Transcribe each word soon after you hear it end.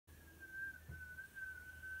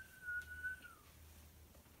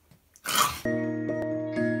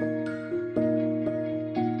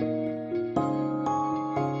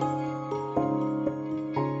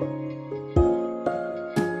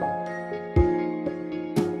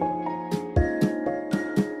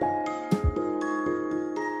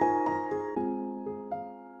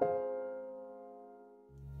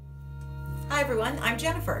everyone, I'm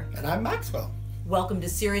Jennifer. And I'm Maxwell. Welcome to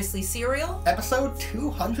Seriously Serial. Episode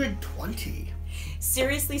 220.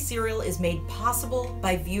 Seriously Serial is made possible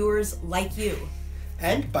by viewers like you.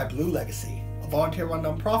 And by Blue Legacy, a volunteer-run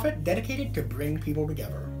nonprofit dedicated to bring people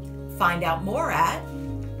together. Find out more at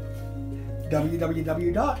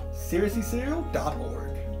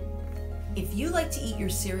www.seriouslycereal.org. If you like to eat your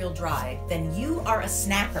cereal dry, then you are a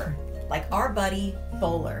snacker, like our buddy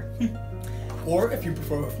Bowler. Or if you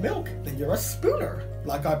prefer with milk, then you're a spooner,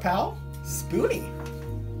 like our pal, Spoonie.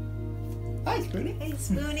 Hi, Spoonie. Hey,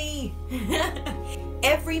 Spoonie.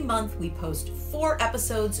 Every month we post 4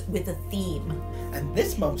 episodes with a theme. And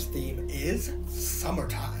this month's theme is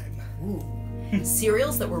summertime. Ooh.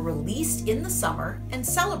 Serials that were released in the summer and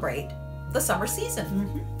celebrate the summer season.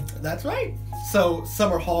 Mm-hmm. That's right. So,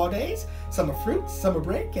 summer holidays, summer fruits, summer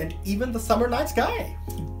break, and even the summer night sky.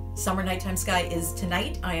 Summer Nighttime Sky is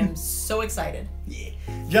tonight. I am so excited. Yeah.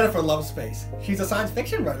 Jennifer loves space. She's a science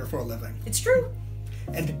fiction writer for a living. It's true.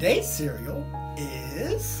 And today's serial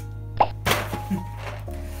is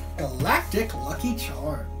Galactic Lucky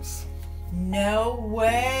Charms. No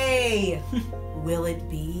way! Will it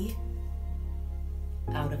be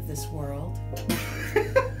out of this world?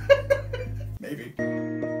 Maybe.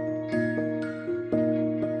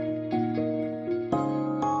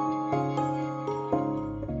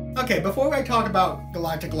 Okay, before I talk about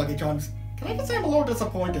Galactic Lucky Charms, can I just say I'm a little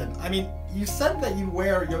disappointed? I mean, you said that you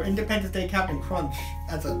wear your Independence Day Captain Crunch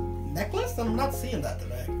as a necklace, and I'm not seeing that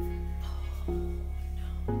today.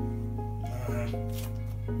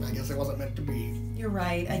 I guess it wasn't meant to be. You're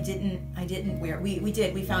right. I didn't wear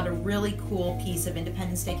it. We found a really cool piece of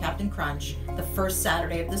Independence Day Captain Crunch the first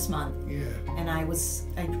Saturday of this month. Yeah. And I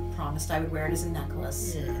promised I would wear it as a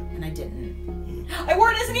necklace. Yeah. And I didn't. I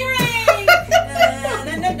wore it as an earring!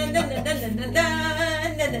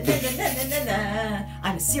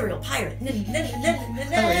 I'm a serial pirate.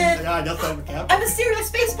 I'm a serial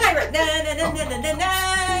space pirate.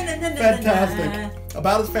 Fantastic.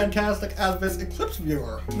 About as fantastic as this Eclipse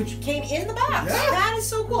viewer. Which came in the box. Yeah. That is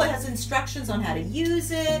so cool. It has instructions on how to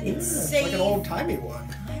use it. It's safe. Like an old-timey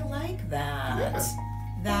one. I like that. Yeah.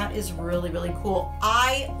 That is really, really cool.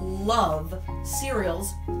 I love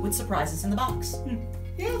cereals with surprises in the box.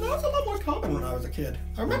 Yeah, that was a lot more common when I was a kid.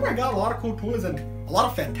 I remember I got a lot of cool toys and a lot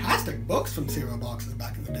of fantastic books from cereal boxes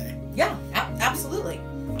back in the day. Yeah, absolutely.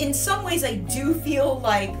 In some ways, I do feel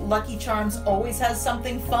like Lucky Charms always has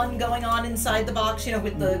something fun going on inside the box, you know,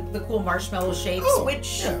 with the cool marshmallow shapes,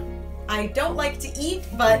 which I don't like to eat,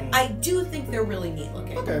 but I do think they're really neat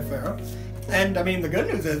looking. Okay, fair. And, I mean, the good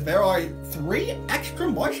news is there are 3 extra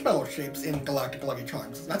marshmallow shapes in Galactic Lucky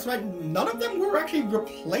Charms. That's right, none of them were actually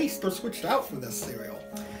replaced or switched out for this cereal.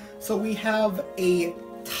 So we have a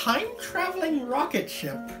time-traveling rocket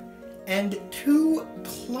ship and 2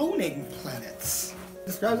 cloning planets.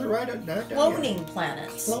 Describes it right there. Cloning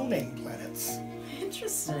planets. Cloning planets.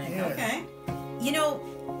 Interesting, Yeah. okay. You know,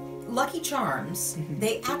 Lucky Charms,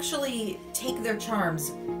 they actually take their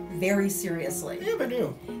charms very seriously. Yeah, they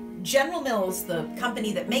do. General Mills, the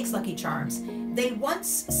company that makes Lucky Charms, they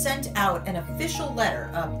once sent out an official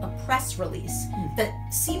letter, a press release, that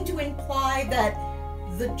seemed to imply that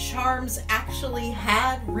the charms actually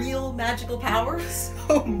had real magical powers.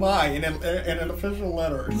 Oh my, in an official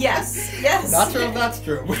letter. Yes. Not sure if that's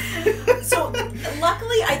true. So,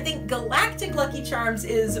 luckily, I think Galactic Lucky Charms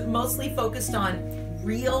is mostly focused on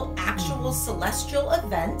real, actual celestial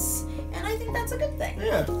events, and I think that's a good thing.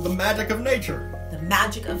 Yeah, the magic of nature. The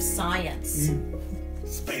magic of science.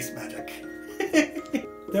 Space magic.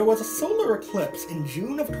 There was a solar eclipse in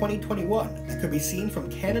June of 2021 that could be seen from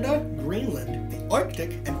Canada, Greenland, the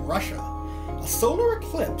Arctic, and Russia. A solar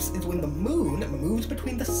eclipse is when the moon moves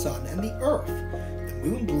between the sun and the earth. The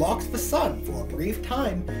moon blocks the sun for a brief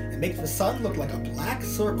time and makes the sun look like a black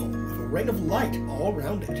circle with a ring of light all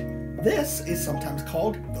around it. This is sometimes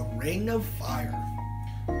called the Ring of Fire.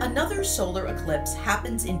 Another solar eclipse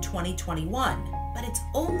happens in 2021, but it's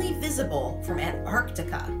only visible from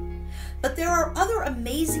Antarctica. But there are other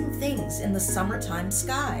amazing things in the summertime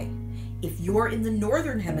sky. If you're in the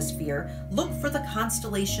northern hemisphere, look for the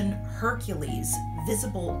constellation Hercules,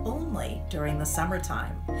 visible only during the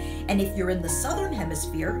summertime. And if you're in the southern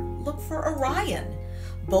hemisphere, look for Orion.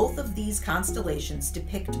 Both of these constellations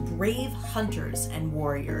depict brave hunters and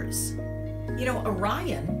warriors. You know,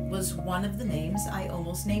 Orion was one of the names I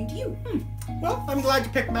almost named you. Well, I'm glad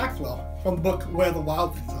you picked Maxwell from the book Where the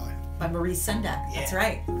Wild Things Are. By Maurice Sendak. Yeah. That's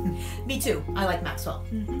right. Me too. I like Maxwell.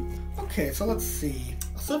 Okay, so let's see.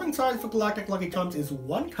 A serving size for Galactic Lucky Charms is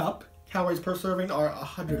 1 cup. Calories per serving are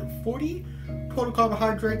 140. Total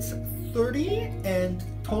carbohydrates 30, and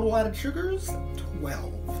total added sugars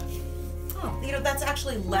 12. oh, you know, that's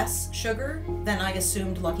actually less sugar than I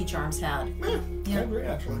assumed Lucky Charms had. Yeah, I agree,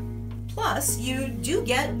 actually. Plus, you do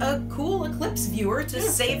get a cool eclipse viewer to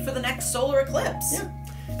save for the next solar eclipse. Yeah.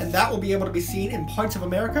 And that will be able to be seen in parts of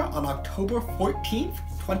America on October 14th,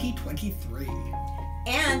 2023.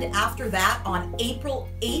 And after that, on April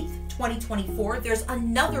 8th, 2024, there's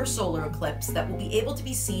another solar eclipse that will be able to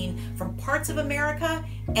be seen from parts of America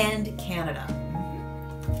and Canada.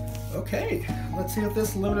 Okay, let's see if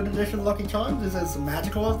this limited edition Lucky Charms is as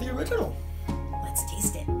magical as the original. Let's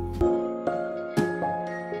taste it.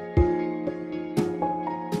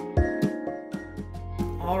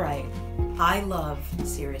 All right. I love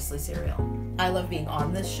Seriously Cereal. I love being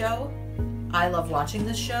on this show. I love watching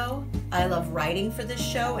this show. I love writing for this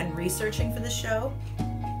show and researching for this show.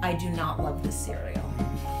 I do not love this cereal.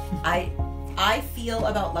 I feel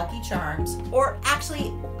about Lucky Charms, or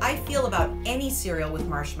actually, I feel about any cereal with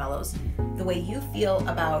marshmallows the way you feel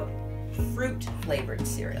about fruit-flavored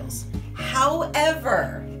cereals.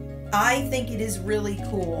 However, I think it is really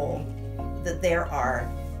cool that there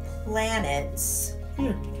are planets,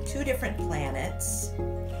 2 different planets,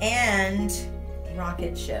 and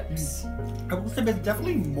rocket ships. I will say there's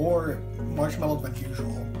definitely more marshmallows than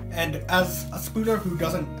usual. And as a spooner who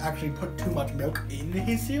doesn't actually put too much milk in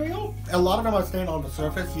his cereal, a lot of them are staying on the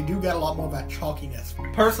surface. You do get a lot more of that chalkiness.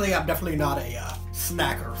 Personally, I'm definitely not a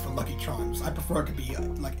snacker for Lucky Charms. I prefer it to be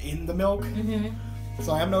like in the milk.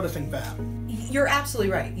 So I am noticing that. You're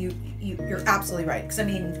absolutely right. You're absolutely right. Because I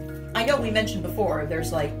mean, I know we mentioned before,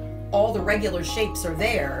 there's like all the regular shapes are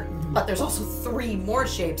there, but there's also 3 more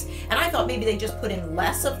shapes. And I thought maybe they just put in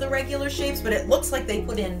less of the regular shapes, but it looks like they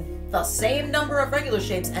put in the same number of regular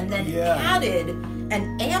shapes and then added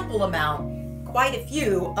an ample amount, quite a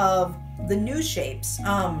few, of the new shapes.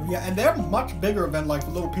 Yeah, and they're much bigger than like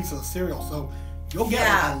the little pieces of cereal, so you'll get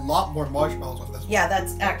a lot more marshmallows with this one. Yeah,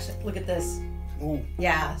 that's actually, look at this. Ooh.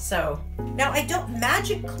 Yeah, so now I don't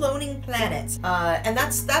magic cloning planets, and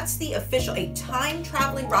that's the official, a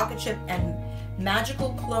time-traveling rocket ship and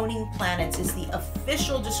magical cloning planets is the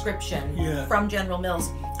official description from General Mills.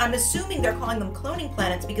 I'm assuming they're calling them cloning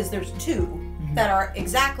planets because there's 2 that are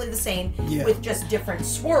exactly the same with just different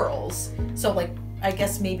swirls. So like, I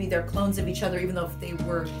guess maybe they're clones of each other, even though if they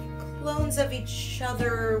were clones of each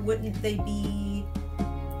other, wouldn't they be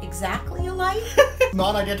exactly alike?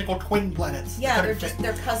 Non-identical twin planets. Yeah,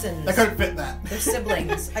 they're cousins. They couldn't fit that. They're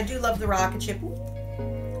siblings. I do love the rocket ship.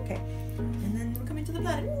 Okay, and then we're coming to the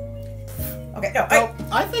planet. Okay, no.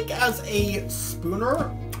 I think as a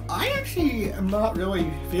spooner, I actually am not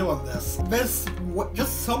really feeling this. There's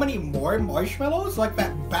just so many more marshmallows. Like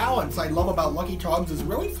that balance I love about Lucky Charms is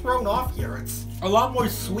really thrown off here. It's a lot more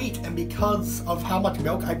sweet, and because of how much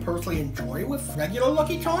milk I personally enjoy with regular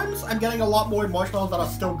Lucky Charms, I'm getting a lot more marshmallows that are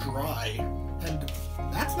still dry. And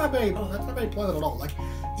that's not very pleasant at all. Like,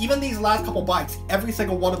 even these last couple bites, every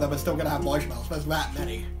single one of them is still gonna have marshmallows. There's that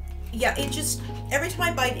many. Yeah, it just, every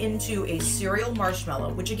time I bite into a cereal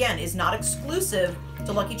marshmallow, which again is not exclusive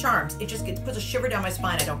to Lucky Charms, it just puts a shiver down my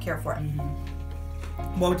spine. I don't care for it.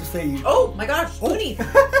 What would you say? Oh my gosh, Spoonie!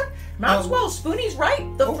 Maxwell, Spoonie's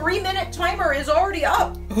right. The 3-minute timer is already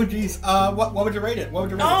up. Oh geez, what would you rate it? What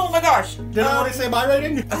would you rate it? Oh my gosh! Did I already say my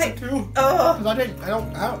rating? I 2. Because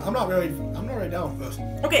I'm not really down with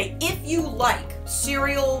this. Okay, if you like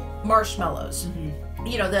cereal marshmallows,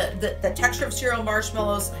 you know, the texture of cereal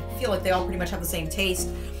marshmallows, I feel like they all pretty much have the same taste.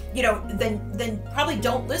 You know, then probably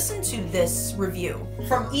don't listen to this review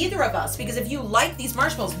from either of us, because if you like these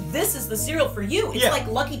marshmallows, this is the cereal for you. It's like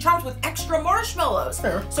Lucky Charms with extra marshmallows.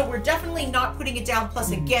 Fair. So we're definitely not putting it down.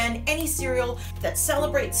 Plus, again, any cereal that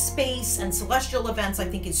celebrates space and celestial events, I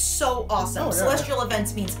think is so awesome. Celestial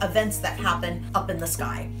events means events that happen up in the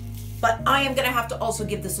sky. But I am going to have to also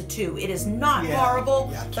give this a 2. It is not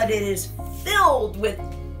horrible, but it is filled with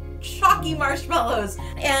chalky marshmallows.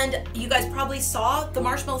 And you guys probably saw the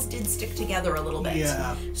marshmallows did stick together a little bit.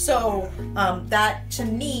 Yeah. So that, to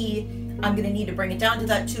me, I'm going to need to bring it down to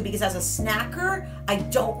that 2, because as a snacker, I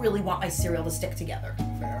don't really want my cereal to stick together.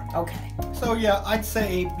 Fair. Okay. So yeah, I'd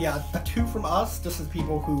say, a 2 from us, just as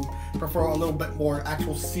people who prefer a little bit more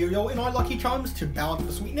actual cereal in our Lucky Charms to balance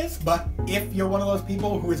the sweetness. But if you're one of those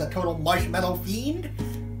people who is a total marshmallow fiend,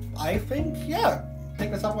 I think,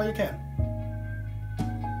 take this up while you can.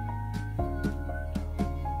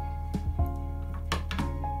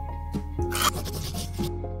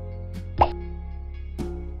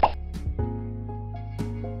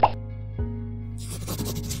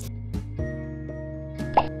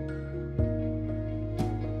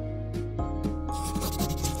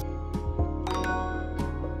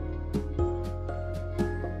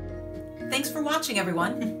 Thanks for watching,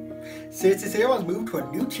 everyone. Seriously Cereal has moved to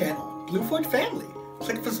a new channel, Bluefoot family.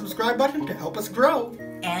 Click the subscribe button to help us grow.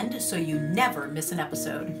 And so you never miss an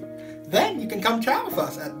episode. Then you can come chat with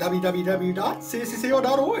us at www.cscco.org.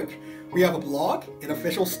 We have a blog, an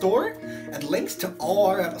official store, and links to all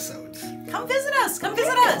our episodes. Come visit us! Come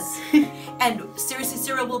visit us! And Seriously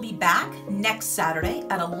Serial will be back next Saturday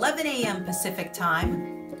at 11 a.m. Pacific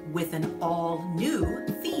Time with an all-new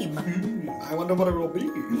theme. I wonder what it will be.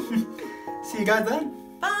 See you guys then.